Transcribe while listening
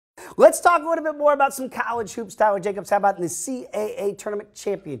Let's talk a little bit more about some college hoops, Tyler Jacobs. How about in the CAA Tournament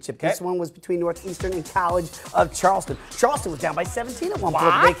Championship? Okay. This one was between Northeastern and College of Charleston. Charleston was down by 17 at one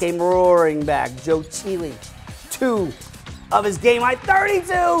point. They came roaring back. Joe Chealey, 2 of his game-high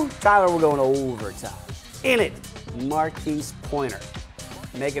 32. Tyler, we're going overtime. In it, Marquise Pointer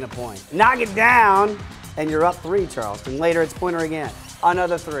making a point. Knock it down, and you're up 3, Charleston. Later, it's Pointer again.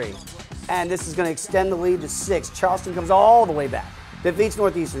 Another 3. And this is going to extend the lead to 6. Charleston comes all the way back. Defeats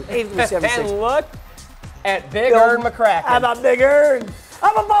Northeastern, 83-76. And look at Big Ern McCracken. How about Big Ern?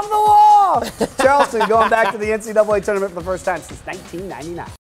 I'm above the law. Charleston going back to the NCAA tournament for the first time since 1999.